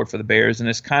on the board for the Bears, and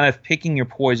it's kind of picking your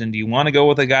poison. Do you want to go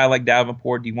with a guy like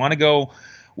Davenport? Do you want to go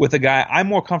with a guy? I'm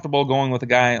more comfortable going with a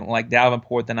guy like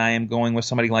Davenport than I am going with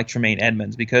somebody like Tremaine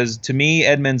Edmonds, because to me,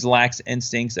 Edmonds lacks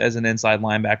instincts as an inside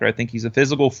linebacker. I think he's a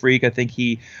physical freak. I think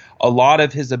a lot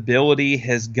of his ability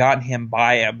has gotten him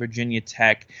by at Virginia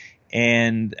Tech,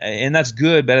 and that's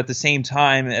good. But at the same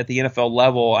time, at the NFL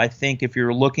level, I think if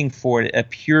you're looking for a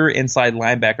pure inside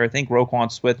linebacker, I think Roquan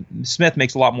Smith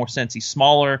makes a lot more sense. He's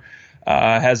smaller,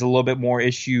 has a little bit more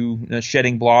issue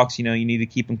shedding blocks. You need to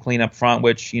keep him clean up front,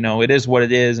 which, it is what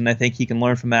it is. And I think he can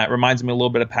learn from that. Reminds me a little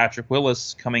bit of Patrick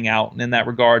Willis coming out in that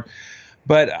regard.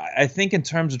 But I think in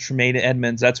terms of Tremaine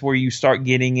Edmonds, that's where you start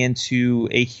getting into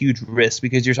a huge risk,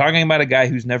 because you're talking about a guy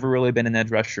who's never really been an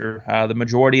edge rusher. The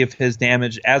majority of his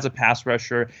damage as a pass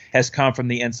rusher has come from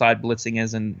the inside blitzing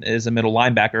as a middle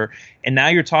linebacker. And now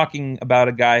you're talking about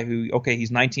a guy who, okay, he's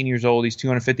 19 years old, he's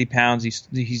 250 pounds,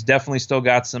 he's definitely still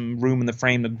got some room in the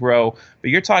frame to grow.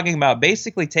 But you're talking about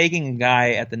basically taking a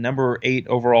guy at the number 8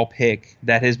 overall pick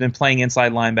that has been playing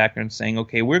inside linebacker and saying,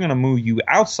 okay, we're going to move you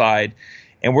outside,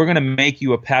 and we're going to make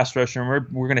you a pass rusher, and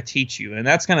we're going to teach you. And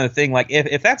that's kind of the thing. Like,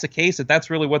 if that's the case, if that's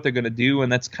really what they're going to do,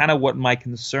 and that's kind of what my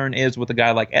concern is with a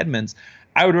guy like Edmonds,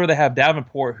 I would rather have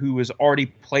Davenport, who has already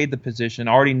played the position,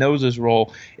 already knows his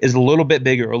role, is a little bit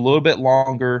bigger, a little bit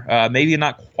longer, maybe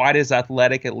not quite as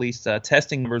athletic, at least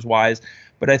testing numbers-wise,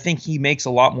 but I think he makes a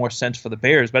lot more sense for the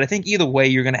Bears. But I think either way,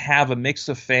 you're going to have a mix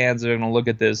of fans that are going to look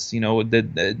at this,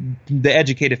 the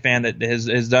educated fan that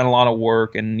has done a lot of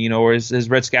work and, or has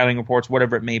read scouting reports,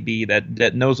 whatever it may be,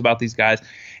 that knows about these guys.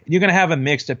 You're going to have a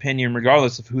mixed opinion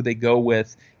regardless of who they go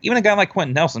with. Even a guy like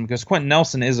Quentin Nelson, because Quentin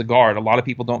Nelson is a guard. A lot of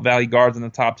people don't value guards in the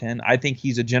top 10. I think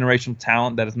he's a generational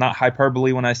talent. That is not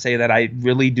hyperbole when I say that. I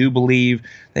really do believe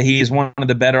that he is one of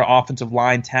the better offensive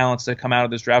line talents that come out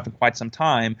of this draft in quite some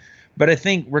time. But I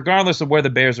think regardless of where the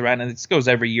Bears are at, and this goes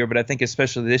every year, but I think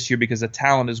especially this year because the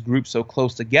talent is grouped so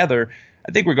close together,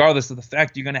 I think regardless of the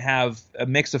fact, you're going to have a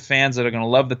mix of fans that are going to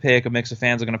love the pick, a mix of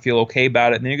fans that are going to feel okay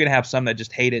about it, and then you're going to have some that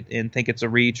just hate it and think it's a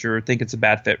reach or think it's a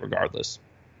bad fit regardless.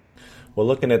 Well,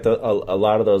 looking at a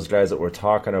lot of those guys that we're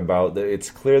talking about, it's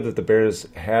clear that the Bears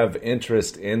have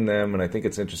interest in them, and I think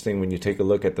it's interesting when you take a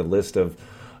look at the list of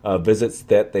visits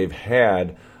that they've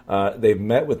had. They've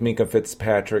met with Minkah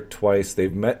Fitzpatrick twice.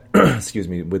 They've met,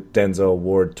 with Denzel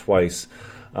Ward twice.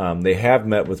 They have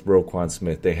met with Roquan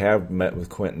Smith. They have met with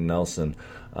Quentin Nelson.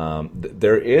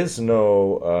 There is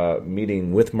no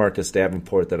meeting with Marcus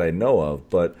Davenport that I know of,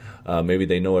 but maybe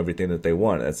they know everything that they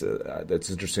want. That's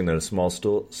interesting that a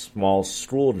small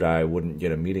stool guy wouldn't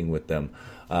get a meeting with them.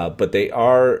 But they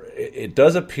are. It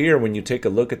does appear when you take a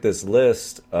look at this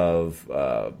list of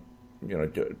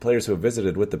players who have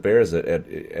visited with the Bears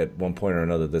at one point or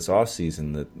another this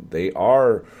offseason, that they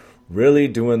are really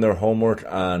doing their homework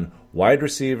on wide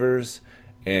receivers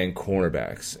and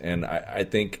cornerbacks. And I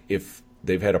think if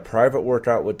they've had a private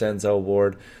workout with Denzel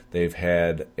Ward, they've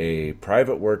had a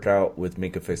private workout with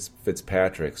Minkah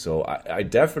Fitzpatrick. So I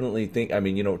definitely think,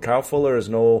 Kyle Fuller is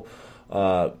no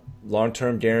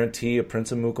long-term guarantee. A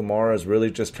Prince Amukamara is really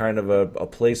just kind of a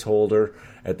placeholder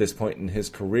at this point in his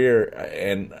career.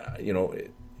 And,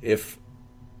 if,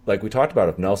 like we talked about,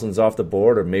 if Nelson's off the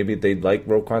board, or maybe they like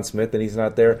Roquan Smith and he's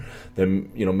not there,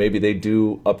 then, maybe they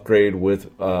do upgrade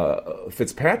with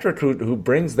Fitzpatrick, who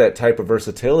brings that type of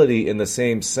versatility in the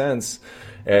same sense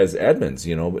as Edmonds,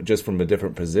 but just from a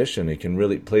different position. He can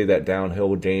really play that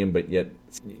downhill game, but yet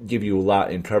give you a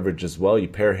lot in coverage as well. You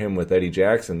pair him with Eddie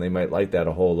Jackson, they might like that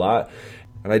a whole lot.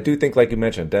 And I do think, like you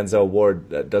mentioned, Denzel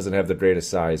Ward doesn't have the greatest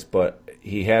size, but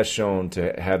he has shown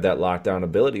to have that lockdown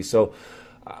ability. So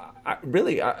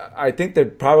I think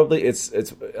that probably it's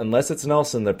unless it's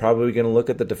Nelson, they're probably going to look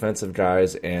at the defensive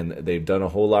guys, and they've done a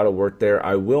whole lot of work there.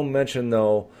 I will mention,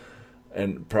 though,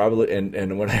 and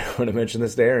when I mentioned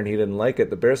this to Aaron, he didn't like it.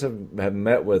 The Bears have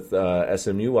met with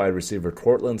SMU wide receiver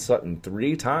Courtland Sutton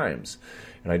 3 times,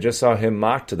 and I just saw him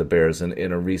mocked to the Bears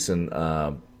in a recent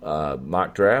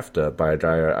mock draft by a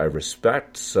guy I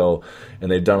respect. So,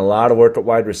 and they've done a lot of work at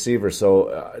wide receiver.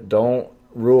 So don't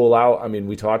rule out.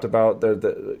 We talked about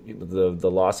the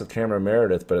loss of Cameron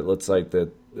Meredith, but it looks like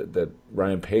that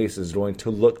Ryan Pace is going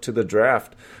to look to the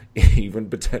draft, even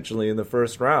potentially in the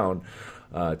first round,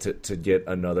 to get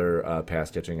another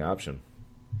pass-catching option.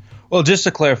 Well, just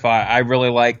to clarify, I really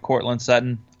like Courtland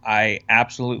Sutton. I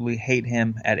absolutely hate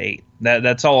him at 8.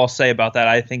 That's all I'll say about that.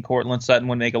 I think Courtland Sutton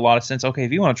would make a lot of sense. Okay,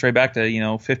 if you want to trade back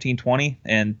to 15, 20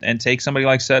 and take somebody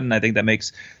like Sutton, I think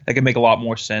that could make a lot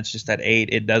more sense. Just at 8,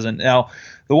 it doesn't. Now,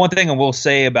 the one thing I will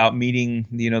say about the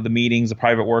meetings, the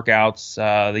private workouts,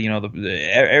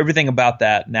 everything about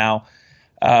that. Now,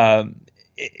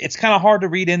 it's kind of hard to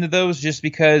read into those just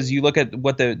because you look at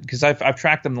because I've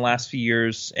tracked them the last few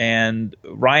years, and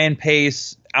Ryan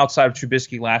Pace, outside of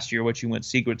Trubisky last year, which he went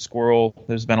secret squirrel,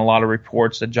 there's been a lot of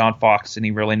reports that John Fox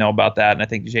didn't really know about that, and I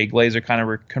think Jay Glazer kind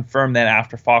of confirmed that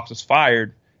after Fox was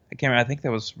fired. I think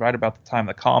that was right about the time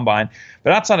of the Combine.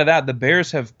 But outside of that, the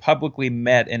Bears have publicly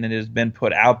met, and it has been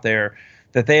put out there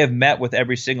that they have met with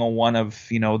every single one of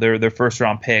their first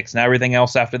round picks. Now everything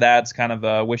else after that's kind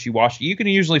of wishy-washy. You can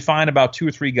usually find about 2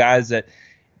 or 3 guys that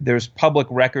there's public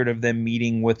record of them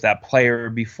meeting with that player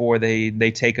before they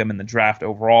take them in the draft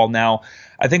overall. Now,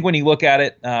 I think when you look at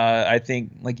it, I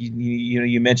think like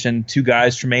you mentioned 2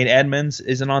 guys, Tremaine Edmonds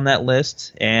isn't on that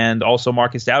list, and also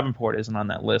Marcus Davenport isn't on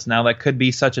that list. Now that could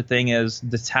be such a thing as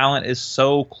the talent is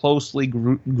so closely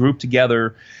grouped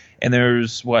together. And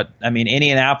there's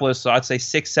Indianapolis, so I'd say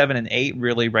 6, 7, and 8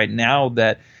 really right now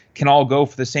that can all go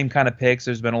for the same kind of picks.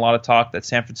 There's been a lot of talk that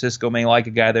San Francisco may like a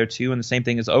guy there too, and the same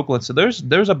thing as Oakland. So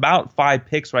there's about 5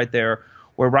 picks right there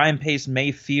where Ryan Pace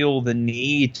may feel the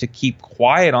need to keep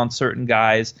quiet on certain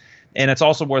guys. And it's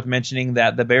also worth mentioning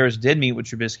that the Bears did meet with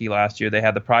Trubisky last year. They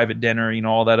had the private dinner,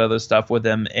 all that other stuff with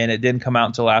him, and it didn't come out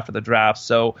until after the draft.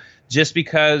 So just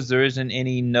because there isn't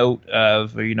any note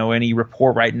of, any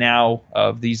report right now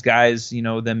of these guys,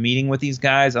 them meeting with these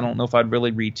guys, I don't know if I'd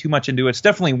really read too much into it. It's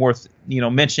definitely worth,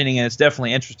 mentioning, and it's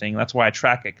definitely interesting. That's why I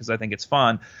track it, because I think it's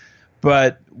fun.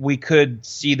 But we could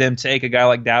see them take a guy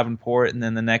like Davenport, and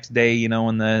then the next day, in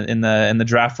the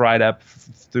draft write-up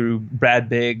through Brad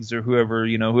Biggs or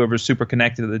whoever's super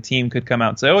connected to the team could come out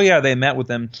and say, oh yeah, they met with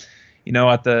them,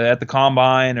 at the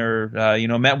Combine, or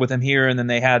met with him here, and then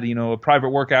they had a private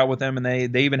workout with him, and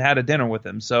they even had a dinner with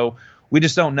him. So we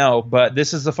just don't know. But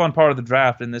this is the fun part of the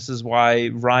draft, and this is why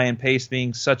Ryan Pace,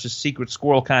 being such a secret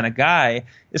squirrel kind of guy,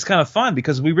 is kind of fun,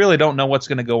 because we really don't know what's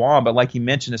going to go on. But like you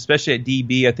mentioned, especially at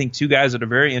DB, I think 2 guys that are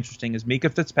very interesting is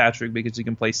Minkah Fitzpatrick, because he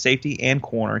can play safety and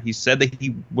corner. He said that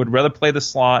he would rather play the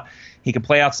slot. He can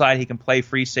play outside. He can play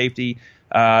free safety.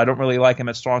 I don't really like him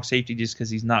at strong safety just because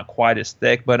he's not quite as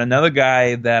thick. But another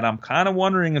guy that I'm kind of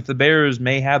wondering if the Bears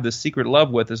may have this secret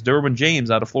love with is Derwin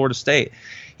James out of Florida State.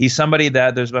 He's somebody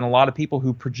that there's been a lot of people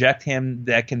who project him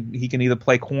that he can either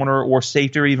play corner or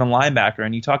safety or even linebacker.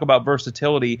 And you talk about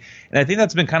versatility, and I think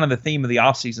that's been kind of the theme of the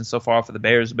offseason so far for the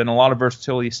Bears. There's been a lot of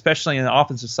versatility, especially in the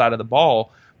offensive side of the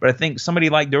ball. But I think somebody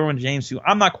like Derwin James, who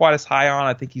I'm not quite as high on,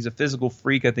 I think he's a physical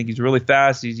freak. I think he's really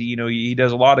fast. He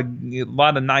does a lot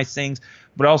of nice things.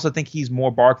 But I also think he's more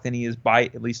bark than he is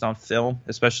bite, at least on film,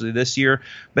 especially this year.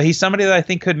 But he's somebody that I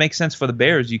think could make sense for the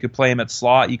Bears. You could play him at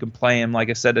slot. You can play him, like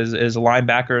I said, as a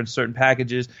linebacker in certain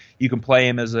packages. You can play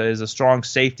him as a strong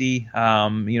safety,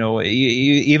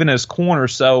 even as corner.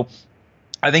 So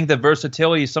I think the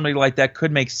versatility of somebody like that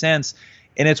could make sense.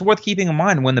 And it's worth keeping in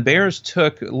mind, when the Bears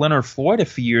took Leonard Floyd a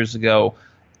few years ago,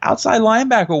 outside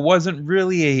linebacker wasn't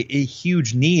really a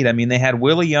huge need. I mean, they had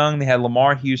Willie Young, they had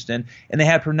Lamar Houston, and they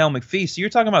had Pernell McPhee. So you're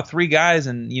talking about three guys,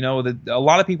 and a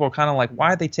lot of people are kind of like,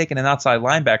 why are they taking an outside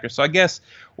linebacker? So I guess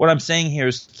what I'm saying here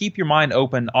is keep your mind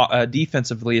open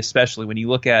defensively, especially when you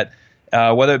look at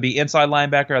whether it be inside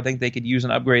linebacker. I think they could use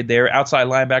an upgrade there. Outside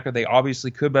linebacker, they obviously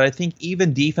could, but I think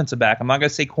even defensive back, I'm not going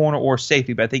to say corner or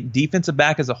safety, but I think defensive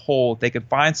back as a whole, if they could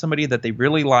find somebody that they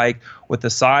really like with the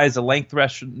size, the length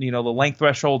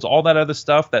thresholds, all that other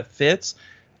stuff that fits,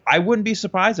 I wouldn't be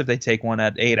surprised if they take one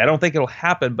at 8. I don't think it'll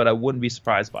happen, but I wouldn't be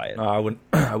surprised by it. I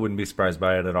wouldn't be surprised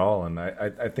by it at all, and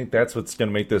I think that's what's going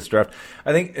to make this draft.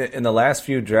 I think in the last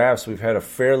few drafts, we've had a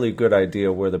fairly good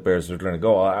idea where the Bears are going to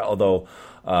go, although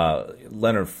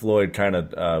Leonard Floyd kind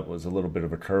of was a little bit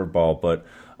of a curveball, but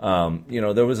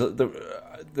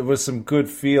there was some good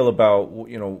feel about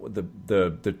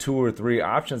the 2 or 3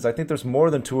 options. I think there's more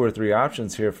than 2 or 3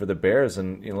 options here for the Bears,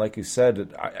 and like you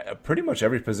said, pretty much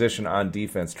every position on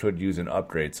defense could use an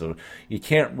upgrade. So you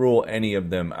can't rule any of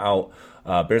them out.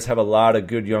 Bears have a lot of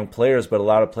good young players, but a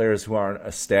lot of players who aren't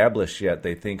established yet.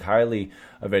 They think highly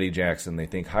of Eddie Jackson. They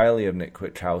think highly of Nick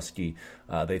Kwiatkowski.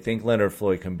 They think Leonard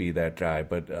Floyd can be that guy,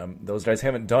 but those guys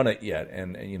haven't done it yet.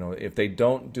 And if they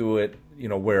don't do it,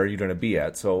 where are you going to be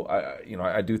at? So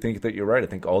I do think that you're right. I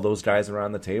think all those guys are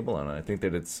on the table, and I think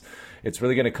that it's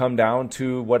really going to come down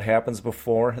to what happens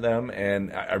before them.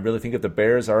 And I really think if the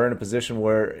Bears are in a position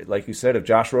where, like you said, if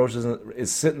Josh Rosen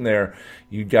is sitting there,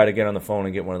 you got to get on the phone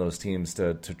and get one of those teams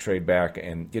to trade back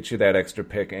and get you that extra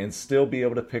pick and still be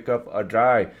able to pick up a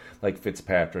guy like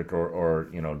Fitzpatrick or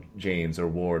James or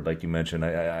Ward, like you mentioned.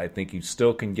 I think you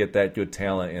still can get that good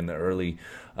talent in the early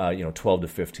 12 to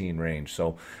 15 range.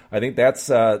 So I think that's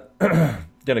going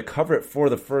to cover it for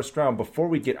the first round. Before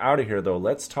we get out of here, though,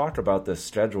 let's talk about this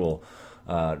schedule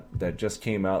that just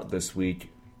came out this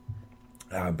week.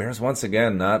 Bears once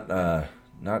again not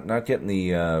getting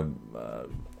the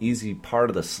easy part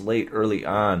of the slate early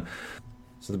on.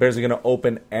 So the Bears are going to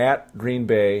open at Green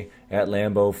Bay at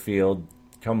Lambeau Field,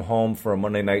 come home for a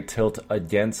Monday night tilt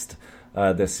against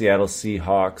the Seattle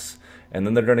Seahawks, and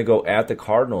then they're going to go at the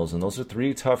Cardinals, and those are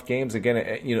 3 tough games again.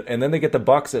 And then they get the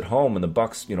Bucs at home, and the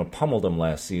Bucs pummeled them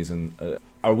last season.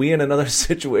 Are we in another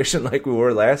situation like we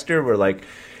were last year, where like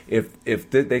if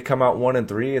they come out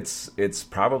 1-3, it's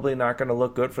probably not going to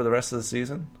look good for the rest of the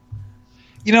season?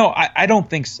 I don't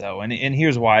think so, and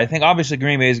here's why. I think obviously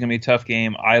Green Bay is going to be a tough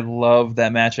game. I love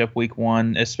that matchup week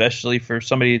 1, especially for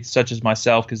somebody such as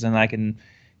myself, because then I can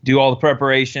do all the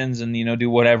preparations and do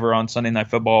whatever on Sunday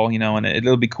Night Football, and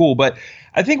it'll be cool. But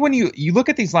I think when you look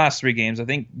at these last 3 games, I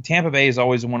think Tampa Bay is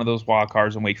always one of those wild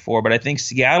cards in week 4. But I think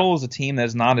Seattle is a team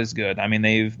that's not as good. I mean,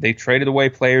 they've traded away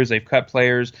players, they've cut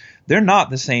players. They're not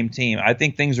the same team. I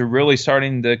think things are really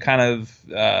starting to kind of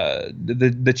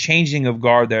the changing of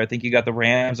guard there. I think you got the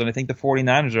Rams, and I think the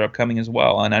 49ers are upcoming as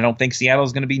well. And I don't think Seattle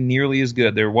is going to be nearly as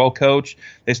good. They're well coached.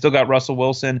 They still got Russell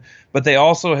Wilson, but they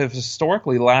also have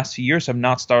historically the last few years have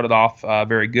not started off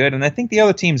very good. And I think the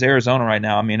other team's Arizona right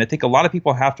now. I mean, I think a lot of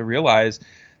people have to realize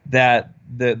that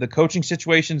the coaching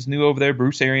situation's new over there.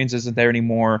 Bruce Arians isn't there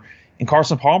anymore, and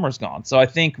Carson Palmer's gone. So I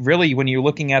think really when you're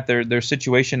looking at their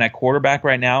situation at quarterback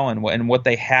right now and what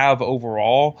they have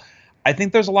overall, I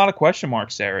think there's a lot of question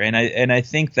marks there. And I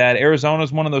think that Arizona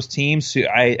is one of those teams who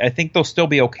I think they'll still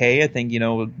be okay. I think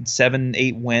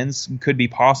 7-8 wins could be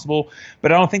possible,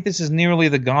 but I don't think this is nearly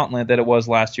the gauntlet that it was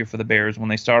last year for the Bears when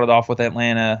they started off with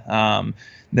Atlanta.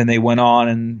 Then they went on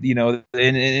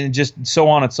and just so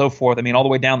on and so forth. I mean, all the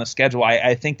way down the schedule.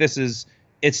 I think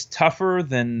it's tougher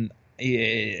than.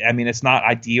 I mean, it's not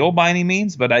ideal by any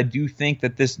means, but I do think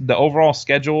that the overall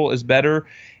schedule is better,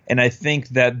 and I think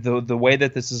that the way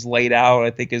that this is laid out,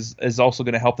 I think is also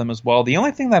going to help them as well. The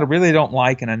only thing that I really don't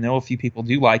like, and I know a few people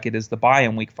do like it, is the bye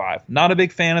in week 5. Not a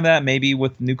big fan of that. Maybe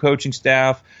with new coaching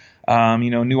staff,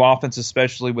 New offense,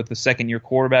 especially with the second-year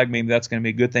quarterback. Maybe that's going to be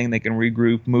a good thing. They can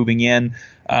regroup moving in.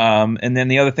 And then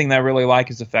the other thing that I really like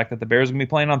is the fact that the Bears are going to be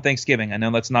playing on Thanksgiving. I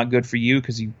know that's not good for you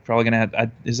because you're probably going to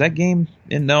have – is that game –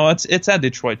 no, it's at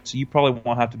Detroit, so you probably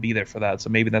won't have to be there for that. So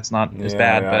maybe that's not as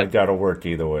bad. But I got to work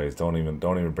either ways. Don't even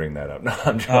bring that up. No,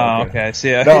 I'm joking. Oh, okay. So,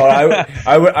 yeah. No,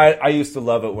 I used to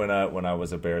love it when I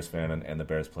was a Bears fan and the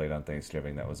Bears played on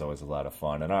Thanksgiving. That was always a lot of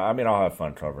fun. And I'll have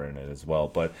fun covering it as well.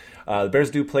 But the Bears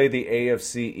do play the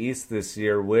AFC East this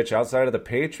year, which outside of the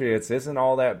Patriots isn't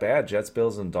all that bad. Jets,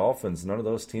 Bills, and Dolphins. None of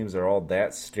those teams are all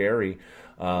that scary.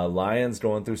 Lions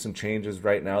going through some changes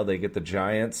right now. They get the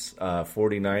Giants,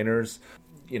 49ers.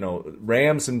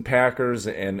 Rams and Packers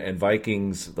and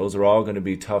Vikings, those are all going to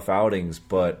be tough outings.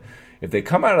 But if they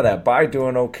come out of that bye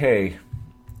doing okay,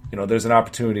 there's an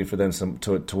opportunity for them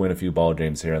to win a few ball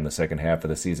games here in the second half of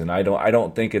the season. I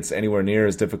don't think it's anywhere near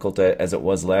as difficult as it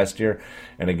was last year.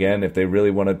 And again, if they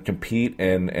really want to compete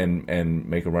and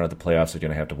make a run at the playoffs, they're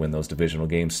going to have to win those divisional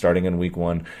games starting in Week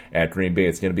 1 at Green Bay.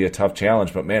 It's going to be a tough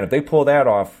challenge. But man, if they pull that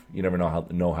off, you never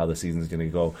know how the season's going to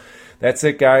go. That's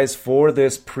it, guys, for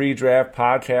this pre-draft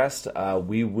podcast.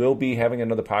 We will be having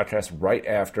another podcast right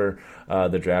after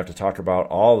the draft to talk about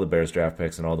all the Bears draft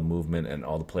picks and all the movement and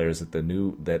all the players that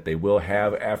they will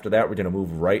have. After that, we're going to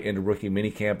move right into rookie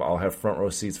minicamp. I'll have front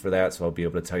row seats for that, so I'll be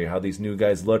able to tell you how these new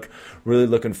guys look. Really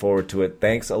looking forward to it.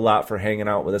 Thanks a lot for hanging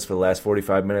out with us for the last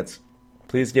 45 minutes.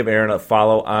 Please give Aaron a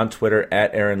follow on Twitter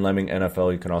at Aaron Lemming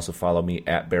NFL. You can also follow me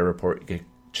at Bear Report. You can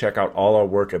check out all our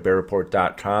work at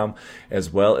bearreport.com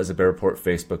as well as the Bear Report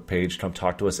Facebook page. Come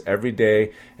talk to us every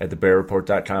day at the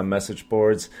bearreport.com message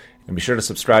boards. And be sure to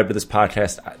subscribe to this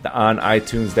podcast on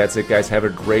iTunes. That's it, guys. Have a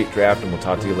great draft, and we'll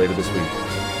talk to you later this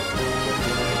week.